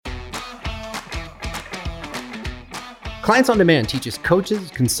Clients on Demand teaches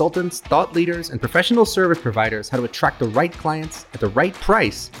coaches, consultants, thought leaders, and professional service providers how to attract the right clients at the right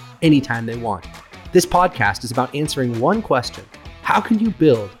price anytime they want. This podcast is about answering one question: how can you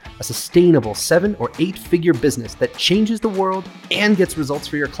build a sustainable 7 or 8 figure business that changes the world and gets results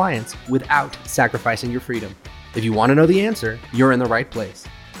for your clients without sacrificing your freedom? If you want to know the answer, you're in the right place.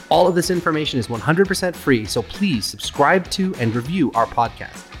 All of this information is 100% free, so please subscribe to and review our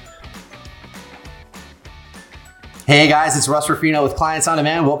podcast. Hey guys, it's Russ Ruffino with Clients on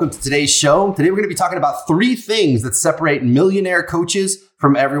Demand. Welcome to today's show. Today we're going to be talking about 3 things that separate millionaire coaches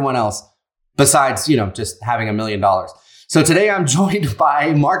from everyone else, besides, just having $1 million. So today I'm joined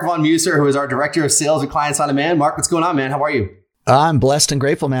by Mark Von Muser, who is our Director of Sales at Clients on Demand. Mark, what's going on, man? How are you? I'm blessed and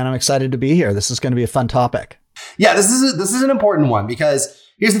grateful, man. I'm excited to be here. This is going to be a fun topic. Yeah, this is an important one because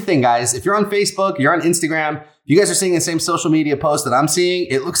here's the thing, guys. If you're on Facebook, you're on Instagram, you guys are seeing the same social media posts that I'm seeing.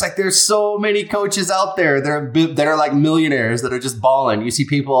 It looks like there's so many coaches out there that are like millionaires that are just balling. You see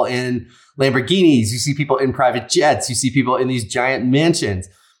people in Lamborghinis. You see people in private jets. You see people in these giant mansions.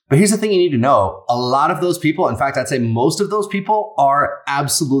 But here's the thing you need to know. A lot of those people, in fact, I'd say most of those people are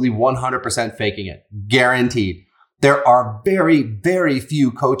absolutely 100% faking it. Guaranteed. There are very, very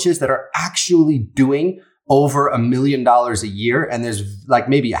few coaches that are actually doing over $1 million a year. And there's like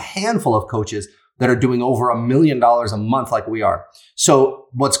maybe a handful of coaches that are doing over $1 million a month like we are. So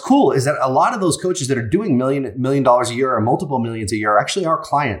what's cool is that a lot of those coaches that are doing $1 million a year or multiple millions a year are actually our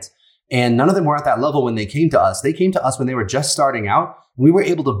clients. And none of them were at that level when they came to us. They came to us when they were just starting out. And we were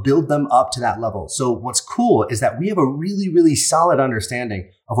able to build them up to that level. So what's cool is that we have a really, really solid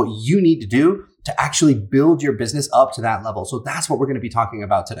understanding of what you need to do to actually build your business up to that level. So that's what we're going to be talking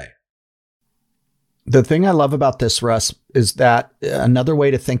about today. The thing I love about this, Russ, is that another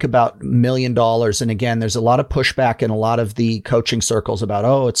way to think about $1 million. And again, there's a lot of pushback in a lot of the coaching circles about,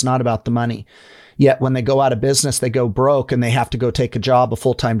 oh, it's not about the money. Yet when they go out of business, they go broke and they have to go take a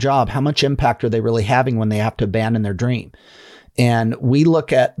full-time job. How much impact are they really having when they have to abandon their dream? And we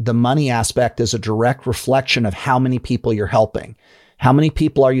look at the money aspect as a direct reflection of how many people you're helping. How many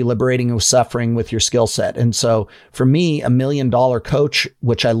people are you liberating who are suffering with your skill set? And so for me, $1 million coach,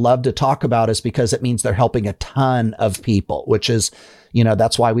 which I love to talk about, is because it means they're helping a ton of people, which is,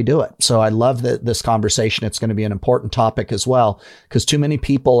 that's why we do it. So I love this conversation. It's going to be an important topic as well, because too many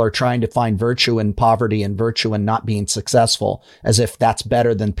people are trying to find virtue in poverty and virtue in not being successful, as if that's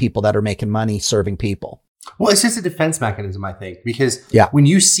better than people that are making money serving people. Well, it's just a defense mechanism, I think, because when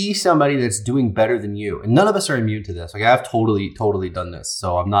you see somebody that's doing better than you, and none of us are immune to this. Like I've totally done this.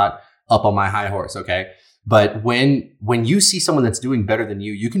 So I'm not up on my high horse. Okay. But when you see someone that's doing better than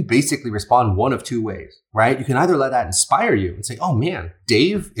you, you can basically respond one of 2 ways, right? You can either let that inspire you and say, oh man,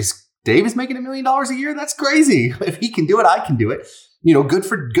 Dave is making $1 million a year. That's crazy. If he can do it, I can do it. Good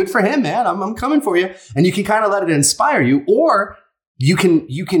for him, man. I'm coming for you. And you can kind of let it inspire you, or you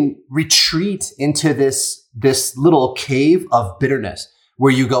can retreat into this little cave of bitterness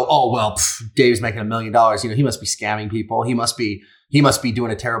where you go, oh, well, Dave's making $1 million. He must be scamming people. He must be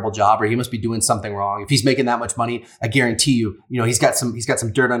doing a terrible job, or he must be doing something wrong. If he's making that much money, I guarantee you, he's got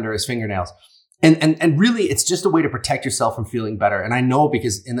some dirt under his fingernails. And really, it's just a way to protect yourself from feeling better. And I know,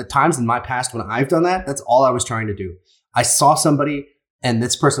 because in the times in my past when I've done that, that's all I was trying to do. I saw somebody and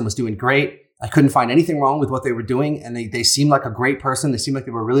this person was doing great. I couldn't find anything wrong with what they were doing. And they seemed like a great person. They seemed like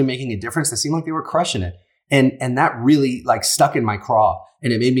they were really making a difference. They seemed like they were crushing it. And that really like stuck in my craw,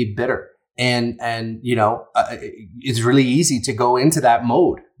 and it made me bitter. And it's really easy to go into that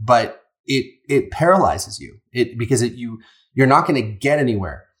mode, but it paralyzes you because you're not going to get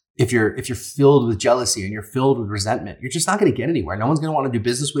anywhere. If you're filled with jealousy and you're filled with resentment, you're just not going to get anywhere. No one's going to want to do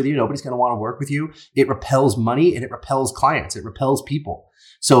business with you. Nobody's going to want to work with you. It repels money and it repels clients. It repels people.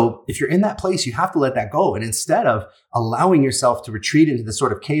 So if you're in that place, you have to let that go. And instead of allowing yourself to retreat into this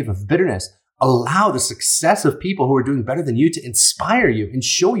sort of cave of bitterness, allow the success of people who are doing better than you to inspire you and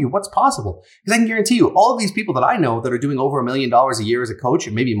show you what's possible. Because I can guarantee you, all of these people that I know that are doing over $1 million a year as a coach,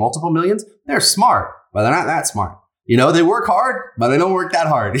 and maybe multiple millions, they're smart, but they're not that smart. They work hard, but they don't work that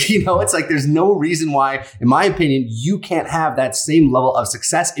hard. It's like there's no reason why, in my opinion, you can't have that same level of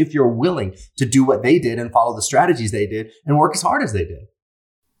success if you're willing to do what they did and follow the strategies they did and work as hard as they did.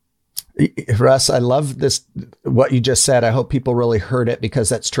 Russ, I love this, what you just said. I hope people really heard it, because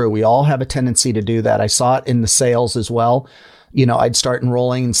that's true. We all have a tendency to do that. I saw it in the sales as well. I'd start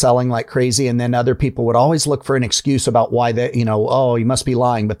enrolling and selling like crazy. And then other people would always look for an excuse about why they, oh, you must be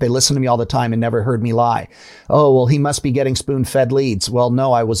lying, but they listen to me all the time and never heard me lie. Oh, well, he must be getting spoon-fed leads. Well,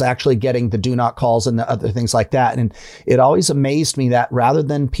 no, I was actually getting the do not calls and the other things like that. And it always amazed me that rather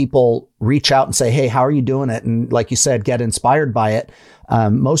than people reach out and say, hey, how are you doing it? And like you said, get inspired by it.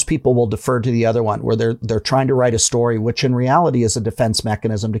 Most people will defer to the other one where they're trying to write a story, which in reality is a defense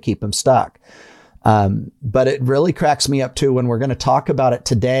mechanism to keep them stuck. But it really cracks me up too when we're going to talk about it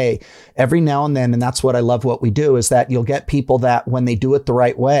today, every now and then. And that's what I love what we do, is that you'll get people that when they do it the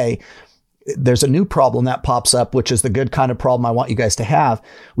right way, there's a new problem that pops up, which is the good kind of problem I want you guys to have.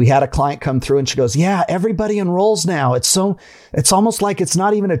 We had a client come through and she goes, yeah, everybody enrolls now. It's almost like it's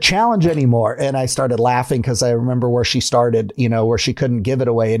not even a challenge anymore. And I started laughing because I remember where she started, where she couldn't give it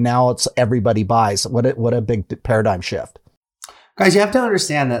away. And now it's everybody buys. What a big paradigm shift. Guys, you have to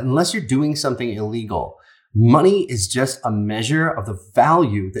understand that unless you're doing something illegal, money is just a measure of the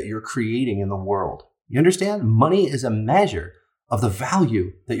value that you're creating in the world. You understand? Money is a measure of the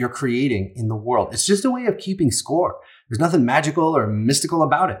value that you're creating in the world. It's just a way of keeping score. There's nothing magical or mystical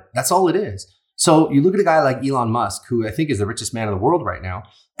about it. That's all it is. So you look at a guy like Elon Musk, who I think is the richest man in the world right now.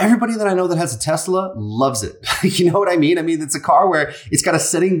 Everybody that I know that has a Tesla loves it. You know what I mean? I mean, it's a car where it's got a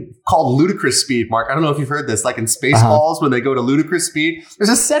setting called ludicrous speed, Mark. I don't know if you've heard this, like in Spaceballs, when they go to ludicrous speed, there's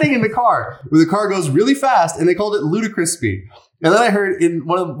a setting in the car where the car goes really fast and they called it ludicrous speed. And then I heard in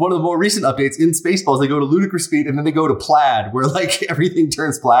one of the more recent updates in Spaceballs, they go to ludicrous speed and then they go to plaid, where like everything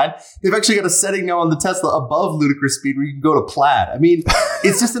turns plaid. They've actually got a setting now on the Tesla above ludicrous speed where you can go to plaid. I mean,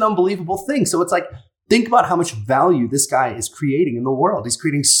 it's just an unbelievable thing. So it's like, think about how much value this guy is creating in the world. He's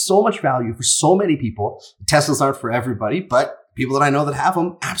creating so much value for so many people. Teslas aren't for everybody, but people that I know that have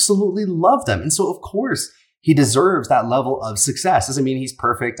them absolutely love them. And so of course, he deserves that level of success. Doesn't mean he's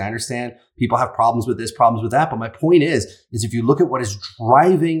perfect. I understand people have problems with this, problems with that. But my point is if you look at what is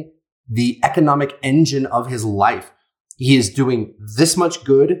driving the economic engine of his life, he is doing this much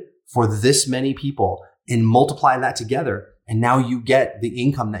good for this many people and multiply that together. And now you get the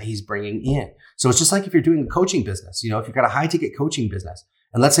income that he's bringing in. So it's just like if you're doing a coaching business, if you've got a high ticket coaching business,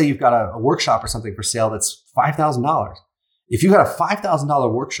 and let's say you've got a workshop or something for sale that's $5,000. If you've got a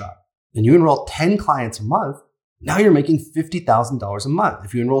 $5,000 workshop, and you enroll 10 clients a month, now you're making $50,000 a month.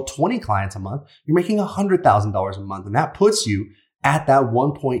 If you enroll 20 clients a month, you're making $100,000 a month. And that puts you at that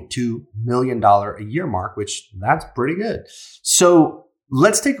 $1.2 million a year mark, which that's pretty good. So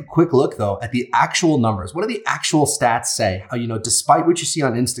let's take a quick look though at the actual numbers. What do the actual stats say? How, despite what you see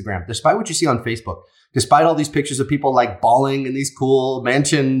on Instagram, despite what you see on Facebook, despite all these pictures of people like balling in these cool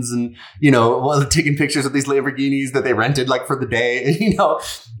mansions and, taking pictures of these Lamborghinis that they rented like for the day,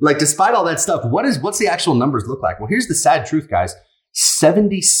 like despite all that stuff, what's the actual numbers look like? Well, here's the sad truth, guys.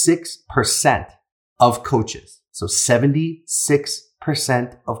 76% of coaches, so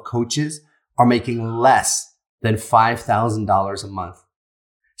 76% of coaches are making less than $5,000 a month.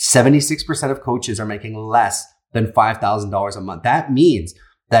 76% of coaches are making less than $5,000 a month. That means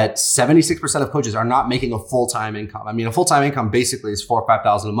that 76% of coaches are not making a full-time income. I mean, a full-time income basically is $4,000 or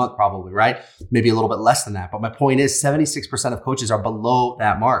 $5,000 a month probably, right? Maybe a little bit less than that. But my point is 76% of coaches are below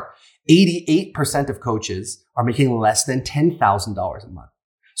that mark. 88% of coaches are making less than $10,000 a month.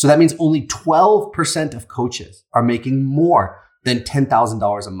 So that means only 12% of coaches are making more than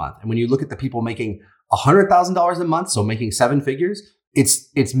 $10,000 a month. And when you look at the people making $100,000 a month, so making seven figures,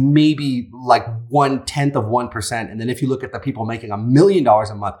 it's maybe like 1/10 of 1%. And then if you look at the people making $1 million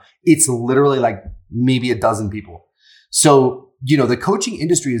a month, it's literally like maybe a dozen people. So, the coaching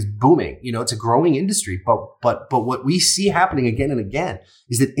industry is booming. It's a growing industry, but what we see happening again and again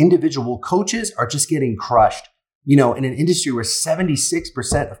is that individual coaches are just getting crushed. In an industry where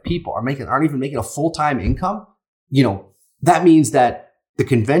 76% of people aren't even making a full-time income, that means that the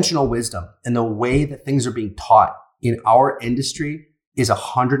conventional wisdom and the way that things are being taught in our industry is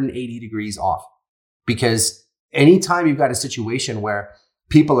 180 degrees off. Because anytime you've got a situation where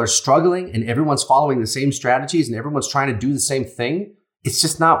people are struggling and everyone's following the same strategies and everyone's trying to do the same thing, it's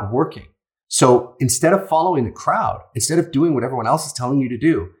just not working. So instead of following the crowd, instead of doing what everyone else is telling you to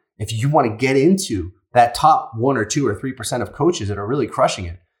do, if you want to get into that top 1 or 2 or 3% of coaches that are really crushing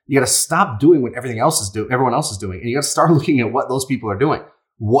it, you got to stop doing what everyone else is doing. And you got to start looking at what those people are doing.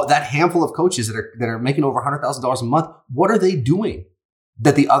 What that handful of coaches that are making over $100,000 a month, what are they doing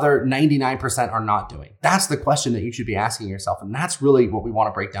that the other 99% are not doing? That's the question that you should be asking yourself. And that's really what we want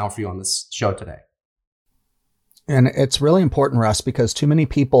to break down for you on this show today. And it's really important, Russ, because too many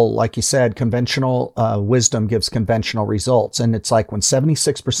people, like you said, conventional wisdom gives conventional results. And it's like when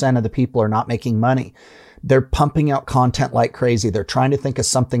 76% of the people are not making money, they're pumping out content like crazy. They're trying to think of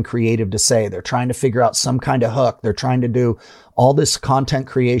something creative to say. They're trying to figure out some kind of hook. They're trying to do all this content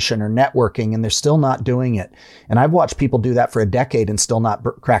creation or networking, and they're still not doing it. And I've watched people do that for a decade and still not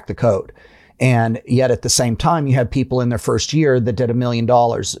crack the code. And yet at the same time, you have people in their first year that did $1 million.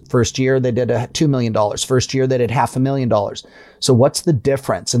 First year, they did $2 million. First year, they did $500,000. So what's the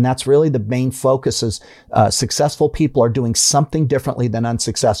difference? And that's really the main focus is successful people are doing something differently than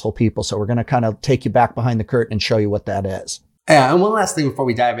unsuccessful people. So we're going to kind of take you back behind the curtain and show you what that is. Yeah, and one last thing before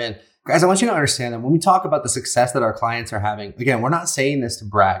we dive in. Guys, I want you to understand that when we talk about the success that our clients are having, again, we're not saying this to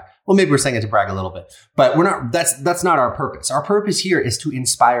brag. Well, maybe we're saying it to brag a little bit, but we're not, that's not our purpose. Our purpose here is to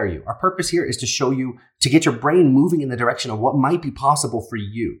inspire you. Our purpose here is to show you, to get your brain moving in the direction of what might be possible for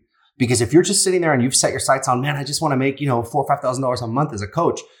you. Because if you're just sitting there and you've set your sights on, man, I just want to make, $4,000 or $5,000 a month as a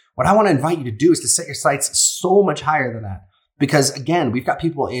coach. What I want to invite you to do is to set your sights so much higher than that. Because again, we've got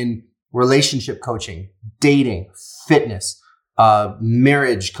people in relationship coaching, dating, fitness,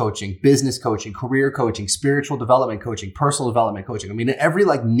 marriage coaching, business coaching, career coaching, spiritual development coaching, personal development coaching. I mean, in every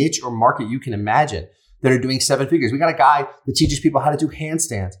niche or market you can imagine that are doing 7 figures. We got a guy that teaches people how to do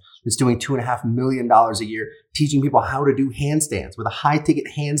handstands that's doing $2.5 million a year, teaching people how to do handstands with a high ticket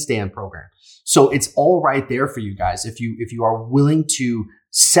handstand program. So it's all right there for you guys. If you are willing to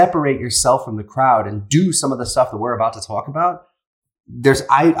separate yourself from the crowd and do some of the stuff that we're about to talk about,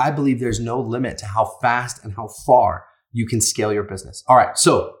 I believe there's no limit to how fast and how far you can scale your business. All right.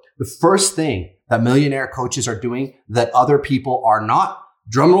 So the first thing that millionaire coaches are doing that other people are not,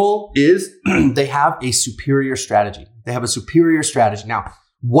 drum roll, is they have a superior strategy. They have a superior strategy. Now,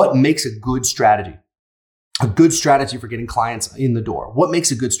 what makes a good strategy? A good strategy for getting clients in the door. What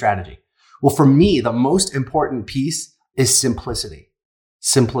makes a good strategy? Well, for me, the most important piece is simplicity.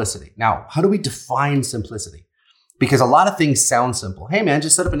 Simplicity. Now, how do we define simplicity? Because a lot of things sound simple. Hey man,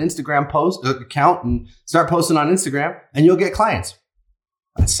 just set up an Instagram account and start posting on Instagram and you'll get clients.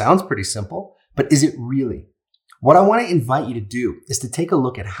 That sounds pretty simple, but is it really? What I want to invite you to do is to take a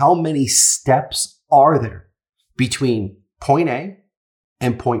look at how many steps are there between point A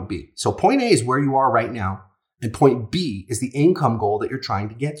and point B. So point A is where you are right now, and point B is the income goal that you're trying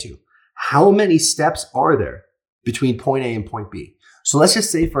to get to. How many steps are there between point A and point B? So let's just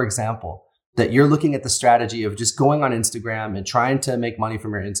say, for example, that you're looking at the strategy of just going on Instagram and trying to make money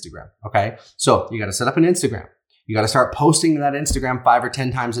from your Instagram. Okay. So you got to set up an Instagram. You got to start posting to that Instagram 5 or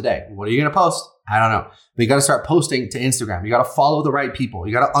 10 times a day. What are you going to post? I don't know. But you got to start posting to Instagram. You got to follow the right people.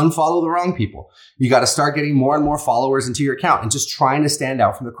 You got to unfollow the wrong people. You got to start getting more and more followers into your account and just trying to stand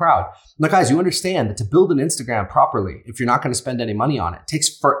out from the crowd. Now, guys, you understand that to build an Instagram properly, if you're not going to spend any money on it, it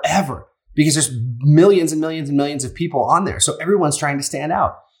takes forever because there's millions and millions and millions of people on there. So everyone's trying to stand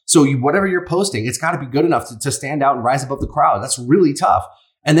out. So whatever you're posting, it's got to be good enough to stand out and rise above the crowd. That's really tough.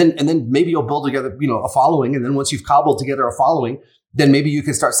 And then maybe you'll build together, a following. And then once you've cobbled together a following, then maybe you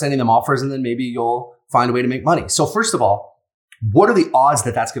can start sending them offers and then maybe you'll find a way to make money. So first of all, what are the odds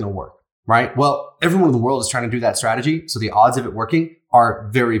that that's going to work, right? Well, everyone in the world is trying to do that strategy. So the odds of it working are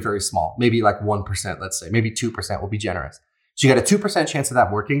very, very small. Maybe 1%, let's say, maybe 2% will be generous. So you got a 2% chance of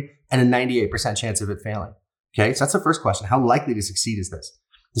that working and a 98% chance of it failing. Okay. So that's the first question. How likely to succeed is this?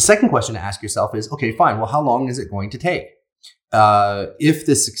 The second question to ask yourself is, okay, fine. Well, how long is it going to take? If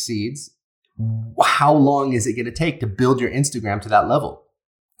this succeeds, how long is it going to take to build your Instagram to that level?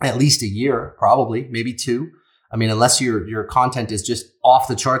 At least a year, probably, maybe 2. I mean, unless your content is just off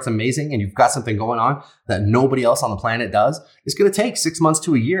the charts amazing and you've got something going on that nobody else on the planet does, it's going to take 6 months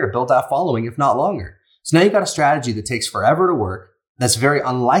to a year to build that following, if not longer. So now you've got a strategy that takes forever to work. That's very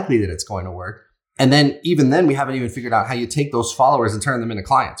unlikely that it's going to work. And then even then, we haven't even figured out how you take those followers and turn them into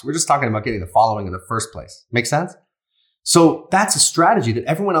clients. We're just talking about getting the following in the first place. Make sense? So that's a strategy that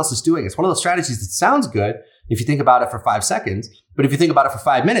everyone else is doing. It's one of those strategies that sounds good if you think about it for 5 seconds. But if you think about it for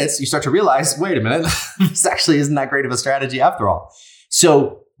 5 minutes, you start to realize, wait a minute, this actually isn't that great of a strategy after all.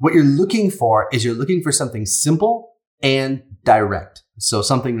 So what you're looking for is you're looking for something simple and direct. So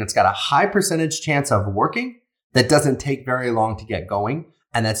something that's got a high percentage chance of working, that doesn't take very long to get going,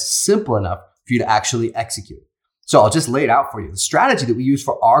 and that's simple enough for you to actually execute. So I'll just lay it out for you. The strategy that we use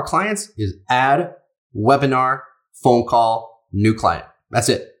for our clients is ad, webinar, phone call, new client. That's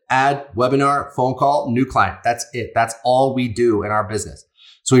it. Ad, webinar, phone call, new client. That's it. That's all we do in our business.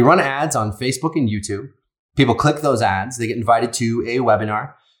 So we run ads on Facebook and YouTube. People click those ads. They get invited to a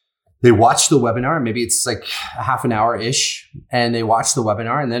webinar. They watch the webinar. Maybe it's a half an hour-ish, and they watch the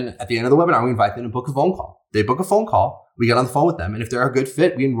webinar. And then at the end of the webinar, we invite them to book a phone call. They book a phone call. We get on the phone with them. And if they're a good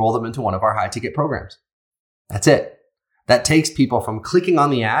fit, we enroll them into one of our high ticket programs. That's it. That takes people from clicking on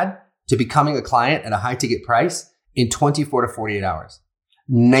the ad to becoming a client at a high ticket price in 24 to 48 hours.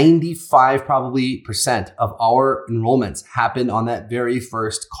 95% probably of our enrollments happen on that very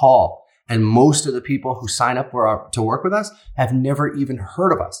first call. And most of the people who sign up to work with us have never even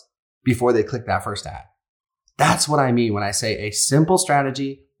heard of us before they click that first ad. That's what I mean when I say a simple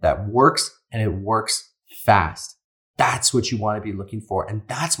strategy that works and it works fast. That's what you want to be looking for. And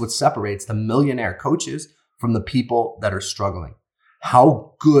that's what separates the millionaire coaches from the people that are struggling.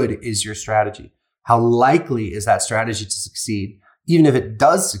 How good is your strategy? How likely is that strategy to succeed? Even if it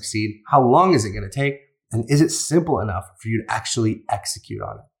does succeed, how long is it going to take? And is it simple enough for you to actually execute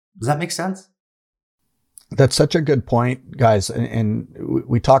on it? Does that make sense? That's such a good point, guys. And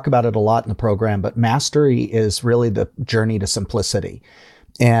we talk about it a lot in the program, but mastery is really the journey to simplicity.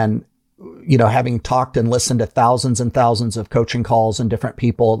 And, you know, having talked and listened to thousands and thousands of coaching calls and different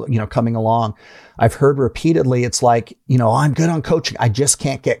people, you know, coming along, I've heard repeatedly, it's like, you know, I'm good on coaching. I just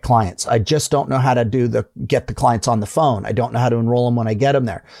can't get clients. I just don't know how to get the clients on the phone. I don't know how to enroll them when I get them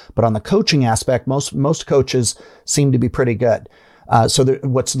there. But on the coaching aspect, most coaches seem to be pretty good.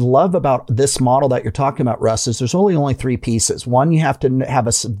 What's love about this model that you're talking about, Russ, is there's only three pieces. One, you have to have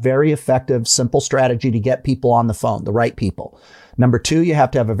a very effective, simple strategy to get people on the phone, the right people. Number two, you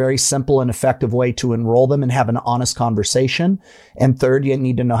have to have a very simple and effective way to enroll them and have an honest conversation. And third, you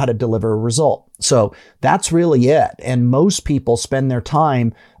need to know how to deliver a result. So that's really it. And most people spend their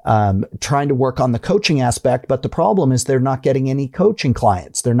time trying to work on the coaching aspect, but the problem is they're not getting any coaching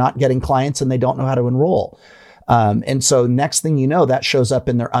clients. They're not getting clients and they don't know how to enroll. And so next thing you know, that shows up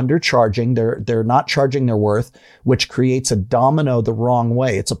in their undercharging. They're not charging their worth, which creates a domino the wrong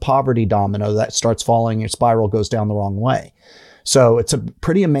way. It's a poverty domino that starts falling. Your spiral goes down the wrong way. So it's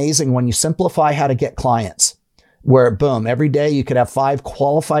pretty amazing when you simplify how to get clients, where boom, every day you could have 5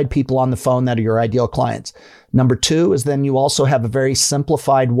 qualified people on the phone that are your ideal clients. Number two is then you also have a very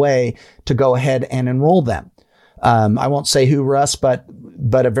simplified way to go ahead and enroll them. I won't say who, Russ, but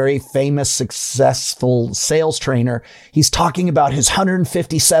a very famous, successful sales trainer. He's talking about his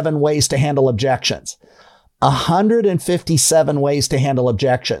 157 ways to handle objections. 157 ways to handle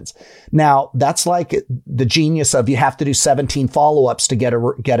objections. Now, that's like the genius of you have to do 17 follow-ups to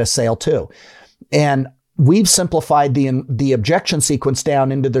get a sale too. And we've simplified the objection sequence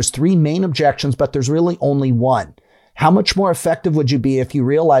down into there's 3 main objections, but there's really only one. How much more effective would you be if you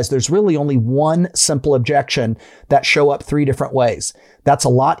realize there's really only one simple objection that show up 3 different ways? That's a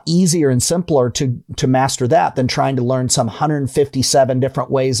lot easier and simpler to master that than trying to learn some 157 different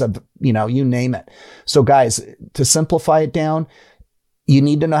ways of, you know, you name it. So guys, to simplify it down, you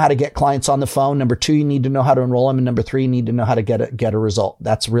need to know how to get clients on the phone. Number 2, you need to know how to enroll them. And number 3, you need to know how to get a result.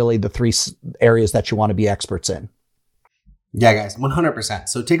 That's really the 3 areas that you want to be experts in. Yeah, guys, 100%.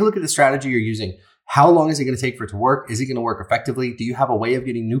 So take a look at the strategy you're using. How long is it going to take for it to work? Is it going to work effectively? Do you have a way of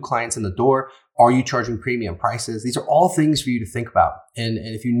getting new clients in the door? Are you charging premium prices? These are all things for you to think about. And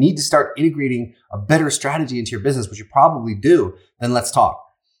if you need to start integrating a better strategy into your business, which you probably do, then let's talk.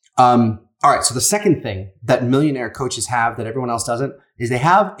 All right. So the second thing that millionaire coaches have that everyone else doesn't is they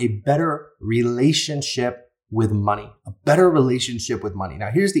have a better relationship with money, a better relationship with money. Now,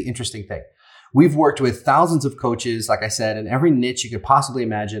 here's the interesting thing. We've worked with thousands of coaches, like I said, in every niche you could possibly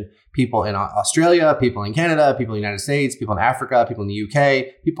imagine. People in Australia, people in Canada, people in the United States, people in Africa, people in the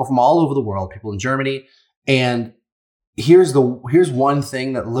UK, people from all over the world, people in Germany. And here's one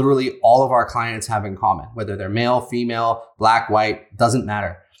thing that literally all of our clients have in common, whether they're male, female, black, white, doesn't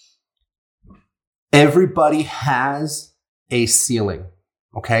matter. Everybody has a ceiling,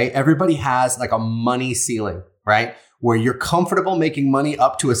 okay? Everybody has like a money ceiling, right? Where you're comfortable making money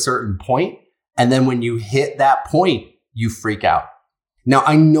up to a certain point. And then when you hit that point, you freak out. Now,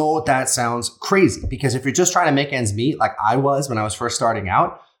 I know that sounds crazy because if you're just trying to make ends meet, like I was when I was first starting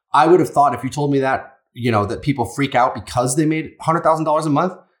out, I would have thought if you told me that, you know, that people freak out because they made $100,000 a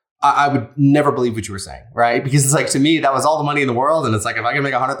month, I would never believe what you were saying, right? Because it's like, to me, that was all the money in the world. And it's like, if I can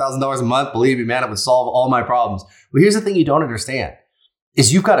make $100,000 a month, believe me, man, it would solve all my problems. But here's the thing you don't understand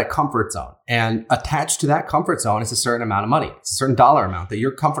is you've got a comfort zone, and attached to that comfort zone is a certain amount of money. It's a certain dollar amount that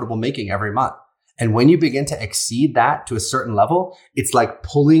you're comfortable making every month. And when you begin to exceed that to a certain level, it's like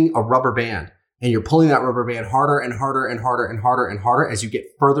pulling a rubber band, and you're pulling that rubber band harder and harder and harder and harder and harder as you get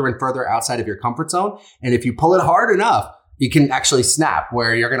further and further outside of your comfort zone. And if you pull it hard enough, you can actually snap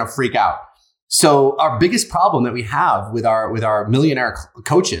where you're going to freak out. So our biggest problem that we have with our millionaire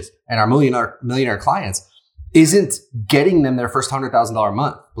coaches and our millionaire clients isn't getting them their first $100,000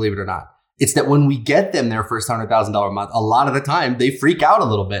 month, believe it or not. It's that when we get them their first $100,000 month, a lot of the time they freak out a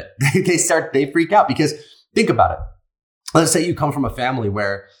little bit. They freak out because think about it. Let's say you come from a family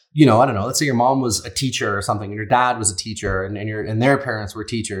where, you know, I don't know, let's say your mom was a teacher or something and your dad was a teacher and their parents were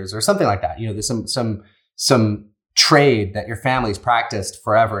teachers or something like that. You know, there's some trade that your family's practiced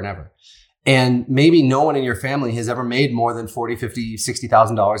forever and ever. And maybe no one in your family has ever made more than $40,000, $50,000,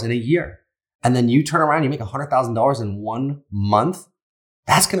 $60,000 in a year. And then you turn around, you make $100,000 in 1 month.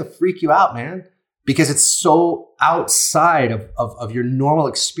 That's going to freak you out, man. because it's so outside of your normal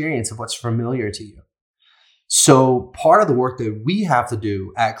experience of what's familiar to you. So part of the work that we have to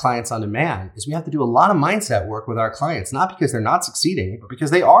do at Clients on Demand is we have to do a lot of mindset work with our clients, not because they're not succeeding, but because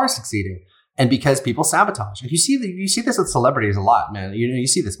they are succeeding and because people sabotage. And you see this with celebrities a lot, man. You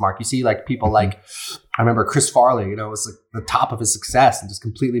see this, Mark. You see like people like, I remember Chris Farley, was like the top of his success and just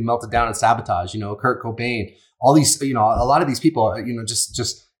completely melted down and sabotage, Kurt Cobain, all these, a lot of these people,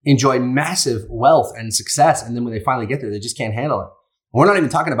 just enjoy massive wealth and success. And then when they finally get there, they just can't handle it. We're not even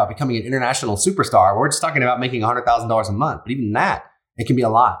talking about becoming an international superstar. We're just talking about making $100,000 a month. But even that, it can be a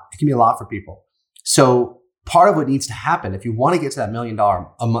lot. It can be a lot for people. So part of what needs to happen if you want to get to that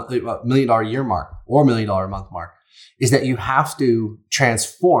 $1 million a year mark or $1 million a month mark is that you have to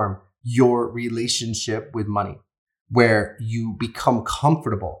transform your relationship with money, where you become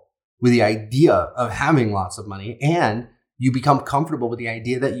comfortable with the idea of having lots of money and you become comfortable with the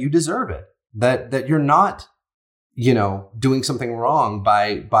idea that you deserve it, that you're not doing something wrong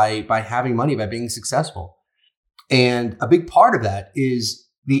by having money, by being successful. And a big part of that is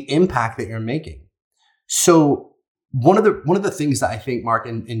the impact that you're making. So one of the things that I think, Mark,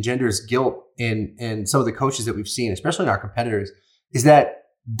 engenders guilt in some of the coaches that we've seen, especially in our competitors, is that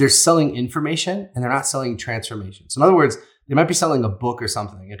they're selling information and they're not selling transformation. So in other words, they might be selling a book or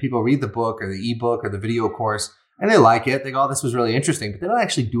something and people read the book or the ebook or the video course and they like it. They go, oh, this was really interesting, but they don't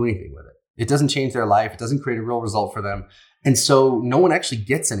actually do anything with it. It doesn't change their life. It doesn't create a real result for them. And so no one actually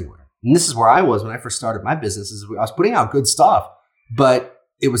gets anywhere. And this is where I was when I first started my business. I was putting out good stuff, but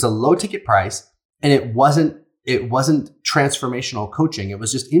it was a low ticket price and it wasn't transformational coaching. It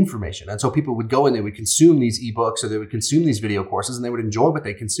was just information. And so people would go and they would consume these ebooks or they would consume these video courses and they would enjoy what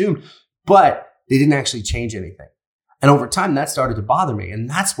they consumed, but they didn't actually change anything. And over time that started to bother me. And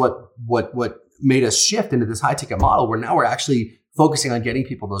that's what made us shift into this high ticket model where now we're actually focusing on getting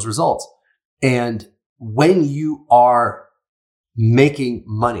people those results. And when you are making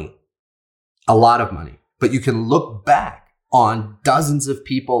money, a lot of money, but you can look back on dozens of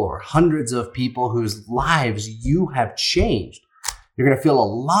people or hundreds of people whose lives you have changed, you're going to feel a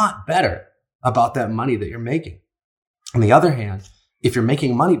lot better about that money that you're making. On the other hand, if you're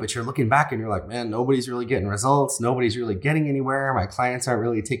making money, but you're looking back and you're like, man, nobody's really getting results. Nobody's really getting anywhere. My clients aren't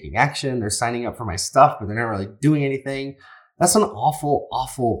really taking action. They're signing up for my stuff, but they're not really doing anything. That's an awful,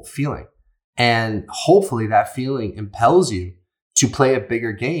 awful feeling. And hopefully that feeling impels you to play a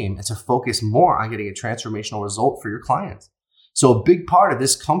bigger game and to focus more on getting a transformational result for your clients. So a big part of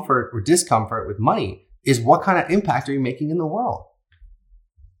this comfort or discomfort with money is what kind of impact are you making in the world?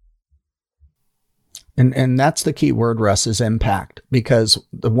 And that's the key word, Russ, is impact. Because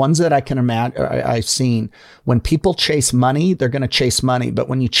the ones that I can imagine, I've seen, when people chase money, they're going to chase money. But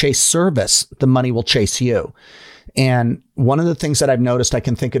when you chase service, the money will chase you. And one of the things that I've noticed, I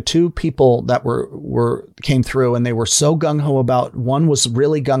can think of two people that came through and they were so gung-ho about, one was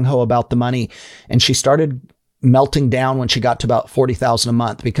really gung-ho about the money, and she started melting down when she got to about $40,000 a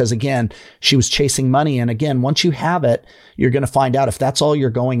month, because again, she was chasing money. And again, once you have it, you're going to find out if that's all you're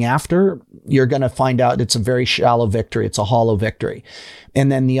going after, you're going to find out it's a very shallow victory. It's a hollow victory. And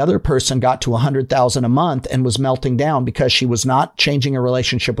then the other person got to $100,000 a month and was melting down because she was not changing her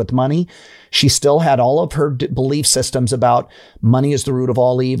relationship with money. She still had all of her belief systems about money is the root of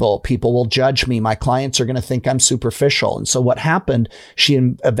all evil. People will judge me. My clients are going to think I'm superficial. And so what happened, she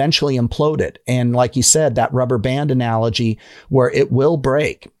eventually imploded. And like you said, that rubber band analogy where it will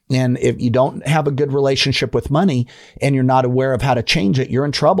break. And if you don't have a good relationship with money and you're not aware of how to change it, you're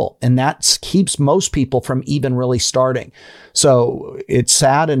in trouble. And that keeps most people from even really starting. So it's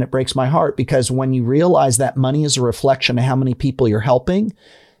sad and it breaks my heart, because when you realize that money is a reflection of how many people you're helping,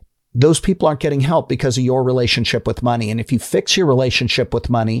 those people aren't getting help because of your relationship with money. And if you fix your relationship with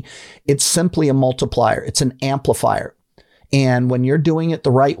money, it's simply a multiplier. It's an amplifier. And when you're doing it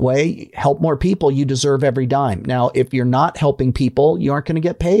the right way, help more people, you deserve every dime. Now, if you're not helping people, you aren't going to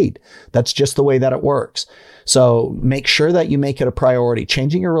get paid. That's just the way that it works. So make sure that you make it a priority.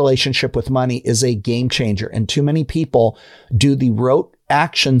 Changing your relationship with money is a game changer. And too many people do the rote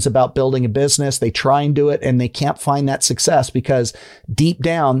actions about building a business. They try and do it and they can't find that success because deep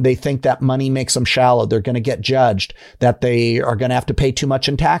down, they think that money makes them shallow. They're going to get judged, that they are going to have to pay too much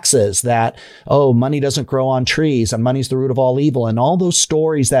in taxes, that, oh, money doesn't grow on trees and money's the root of all evil. And all those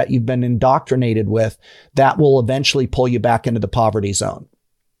stories that you've been indoctrinated with, that will eventually pull you back into the poverty zone.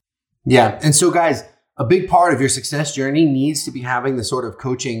 Yeah. And so guys, a big part of your success journey needs to be having the sort of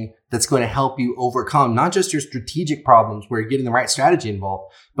coaching that's going to help you overcome not just your strategic problems where you're getting the right strategy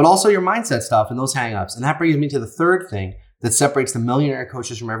involved, but also your mindset stuff and those hangups. And that brings me to the third thing that separates the millionaire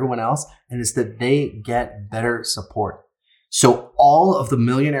coaches from everyone else, and it's that they get better support. So all of the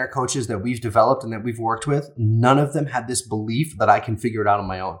millionaire coaches that we've developed and that we've worked with, none of them had this belief that I can figure it out on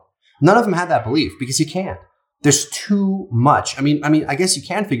my own. None of them had that belief because you can't. There's too much. I mean, I guess you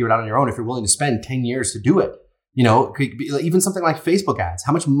can figure it out on your own if you're willing to spend 10 years to do it. You know, it could be even something like Facebook ads.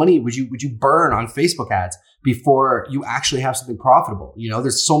 How much money would you burn on Facebook ads before you actually have something profitable? You know,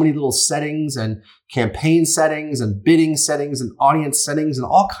 there's so many little settings and campaign settings and bidding settings and audience settings and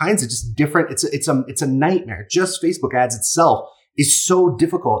all kinds of just different. It's a nightmare. Just Facebook ads itself is so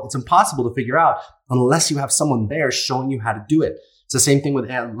difficult. It's impossible to figure out unless you have someone there showing you how to do it. It's the same thing with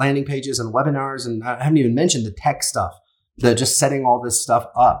landing pages and webinars. And I haven't even mentioned the tech stuff, just setting all this stuff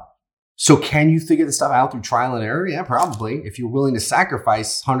up. So can you figure this stuff out through trial and error? Yeah, probably. If you're willing to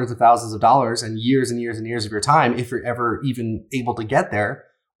sacrifice hundreds of thousands of dollars and years and years and years of your time, if you're ever even able to get there,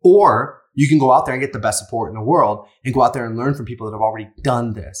 or you can go out there and get the best support in the world and go out there and learn from people that have already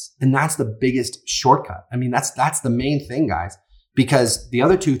done this. And that's the biggest shortcut. I mean, that's the main thing, guys, because the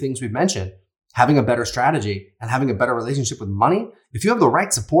other two things we've mentioned, having a better strategy and having a better relationship with money, if you have the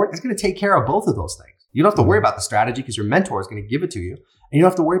right support, it's going to take care of both of those things. You don't have to worry about the strategy because your mentor is going to give it to you. And you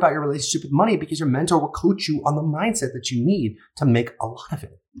don't have to worry about your relationship with money because your mentor will coach you on the mindset that you need to make a lot of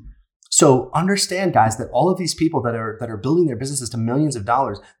it. So understand, guys, that all of these people that are building their businesses to millions of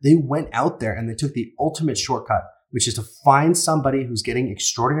dollars, they went out there and they took the ultimate shortcut, which is to find somebody who's getting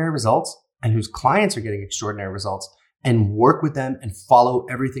extraordinary results and whose clients are getting extraordinary results and work with them and follow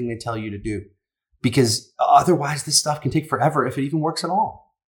everything they tell you to do. Because otherwise, this stuff can take forever if it even works at all.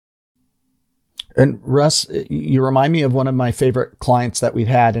 And Russ, you remind me of one of my favorite clients that we've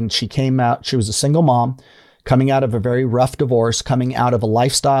had. And she came out, she was a single mom coming out of a very rough divorce, coming out of a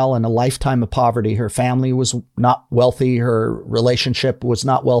lifestyle and a lifetime of poverty. Her family was not wealthy. Her relationship was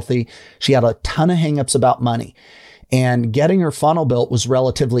not wealthy. She had a ton of hangups about money. And getting her funnel built was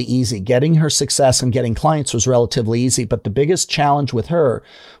relatively easy. Getting her success and getting clients was relatively easy. But the biggest challenge with her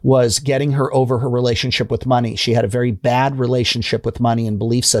was getting her over her relationship with money. She had a very bad relationship with money and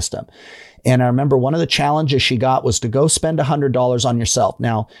belief system. And I remember one of the challenges she got was to go spend $100 on yourself.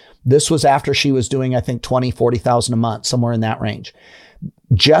 Now, this was after she was doing, I think, $20,000, $40,000 a month, somewhere in that range.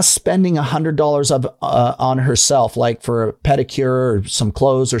 Just spending $100 on herself, like for a pedicure or some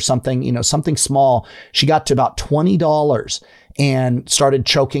clothes or something, you know, something small. She got to about $20 and started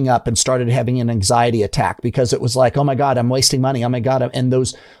choking up and started having an anxiety attack because it was like, oh my God, I'm wasting money. Oh my God. And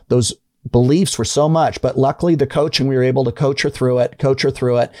those beliefs were so much, but luckily the coaching, we were able to coach her through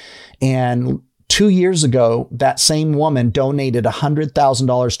it. And 2 years ago, that same woman donated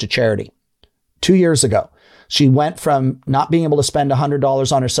 $100,000 to charity. 2 years ago. She went from not being able to spend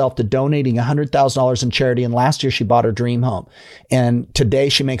 $100 on herself to donating $100,000 in charity. And last year she bought her dream home. And today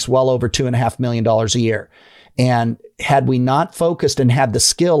she makes well over $2.5 million a year. And had we not focused and had the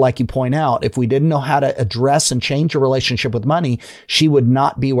skill, like you point out, if we didn't know how to address and change her relationship with money, she would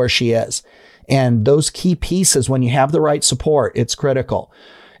not be where she is. And those key pieces, when you have the right support, it's critical.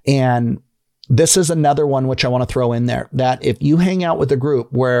 And this is another one which I want to throw in there, that if you hang out with a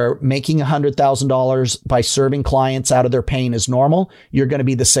group where making $100,000 by serving clients out of their pain is normal, you're going to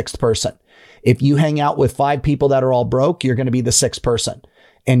be the sixth person. If you hang out with 5 people that are all broke, you're going to be the sixth person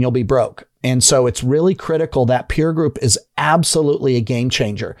and you'll be broke. And so it's really critical. That peer group is absolutely a game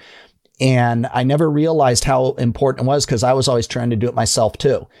changer. And I never realized how important it was because I was always trying to do it myself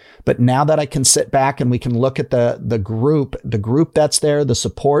too. But now that I can sit back and we can look at the group that's there, the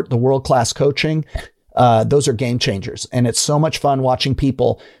support, the world-class coaching, those are game changers. And it's so much fun watching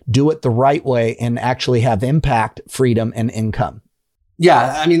people do it the right way and actually have impact, freedom, and income.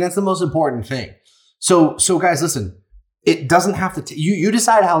 Yeah, I mean, that's the most important thing. So guys, listen, it doesn't have to, you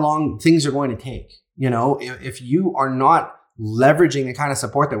decide how long things are going to take. You know, if you are not leveraging the kind of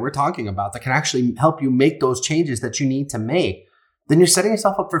support that we're talking about that can actually help you make those changes that you need to make, then you're setting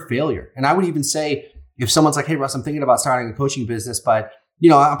yourself up for failure. And I would even say, if someone's like, hey, Russ, I'm thinking about starting a coaching business, but, you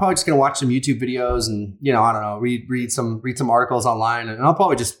know, I'm probably just going to watch some YouTube videos and, you know, I don't know, read some articles online, and I'll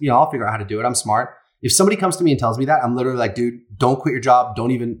probably just, you know, I'll figure out how to do it. I'm smart. If somebody comes to me and tells me that, I'm literally like, dude, don't quit your job.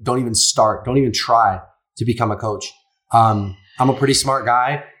 Don't even start. Don't even try to become a coach. I'm a pretty smart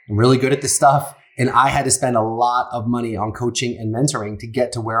guy. I'm really good at this stuff. And I had to spend a lot of money on coaching and mentoring to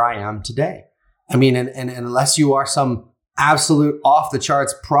get to where I am today. I mean, and unless you are some absolute off the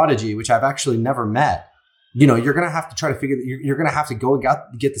charts prodigy, which I've actually never met, you know, you're going to have to try to you're going to have to go and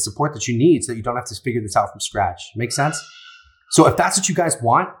get the support that you need so that you don't have to figure this out from scratch. Make sense? So if that's what you guys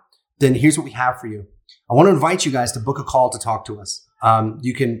want, then here's what we have for you. I want to invite you guys to book a call to talk to us.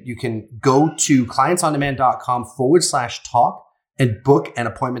 You can go to clientsondemand.com/talk and book an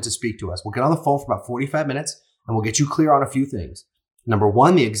appointment to speak to us. We'll get on the phone for about 45 minutes and we'll get you clear on a few things. Number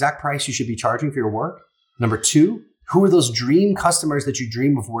 1, the exact price you should be charging for your work. Number 2, Who are those dream customers that you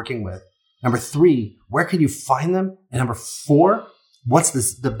dream of working with? Number 3, where can you find them? And number 4, what's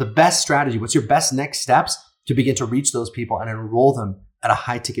the best strategy? What's your best next steps to begin to reach those people and enroll them at a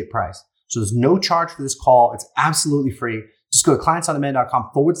high ticket price? So there's no charge for this call. It's absolutely free. Just go to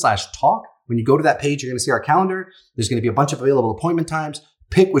clientsondemand.com/talk. When you go to that page, you're going to see our calendar. There's going to be a bunch of available appointment times.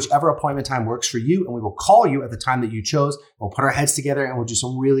 Pick whichever appointment time works for you, and we will call you at the time that you chose. We'll put our heads together and we'll do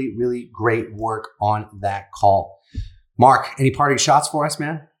some really, really great work on that call. Mark, any parting shots for us,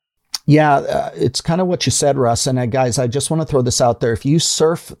 man? Yeah, it's kind of what you said, Russ. And guys, I just want to throw this out there. If you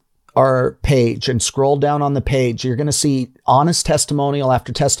surf our page and scroll down on the page, you're going to see honest testimonial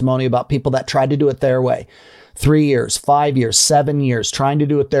after testimonial about people that tried to do it their way. 3 years, 5 years, 7 years, trying to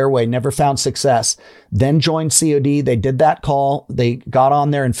do it their way, never found success, then joined COD. They did that call. They got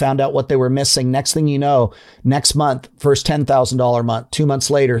on there and found out what they were missing. Next thing you know, next month, first $10,000 month, 2 months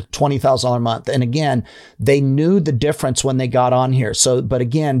later, $20,000 month. And again, they knew the difference when they got on here. So, but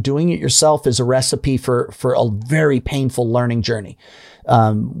again, doing it yourself is a recipe for a very painful learning journey.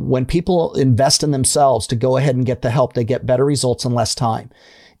 When people invest in themselves to go ahead and get the help, they get better results in less time.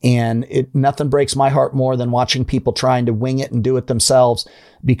 And nothing breaks my heart more than watching people trying to wing it and do it themselves.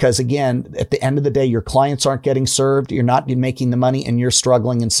 Because again, at the end of the day, your clients aren't getting served. You're not making the money and you're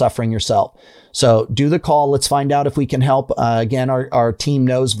struggling and suffering yourself. So do the call. Let's find out if we can help. Again, our team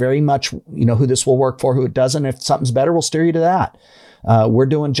knows very much, who this will work for, who it doesn't. If something's better, we'll steer you to that. We're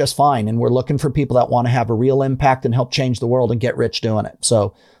doing just fine. And we're looking for people that want to have a real impact and help change the world and get rich doing it.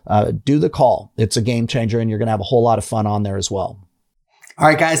 So do the call. It's a game changer and you're going to have a whole lot of fun on there as well. All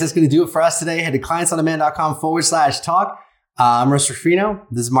right, guys, that's going to do it for us today. Head to clientsondemand.com/talk. I'm Russ Ruffino.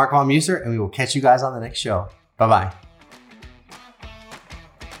 This is Mark Von Muser, and we will catch you guys on the next show. Bye-bye.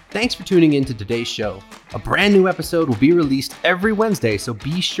 Thanks for tuning in to today's show. A brand new episode will be released every Wednesday, so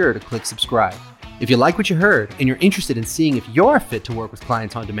be sure to click subscribe. If you like what you heard and you're interested in seeing if you're fit to work with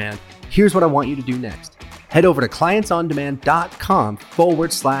Clients on Demand, here's what I want you to do next. Head over to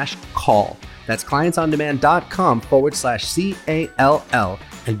clientsondemand.com/call. That's clientsondemand.com/CALL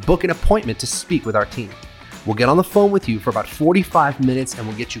and book an appointment to speak with our team. We'll get on the phone with you for about 45 minutes and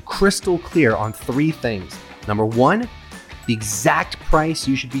we'll get you crystal clear on 3 things. Number 1, the exact price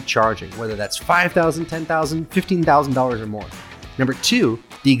you should be charging, whether that's $5,000, $10,000, $15,000 or more. Number 2,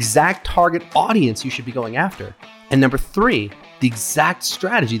 the exact target audience you should be going after. And number 3, the exact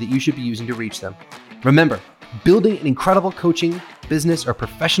strategy that you should be using to reach them. Remember, building an incredible coaching, business, or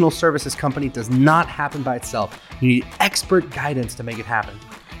professional services company does not happen by itself. You need expert guidance to make it happen.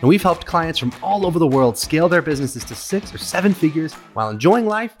 And we've helped clients from all over the world scale their businesses to 6 or 7 figures while enjoying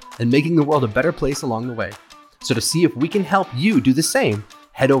life and making the world a better place along the way. So to see if we can help you do the same,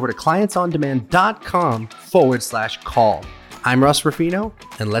 head over to clientsondemand.com/call. I'm Russ Ruffino,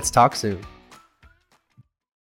 and let's talk soon.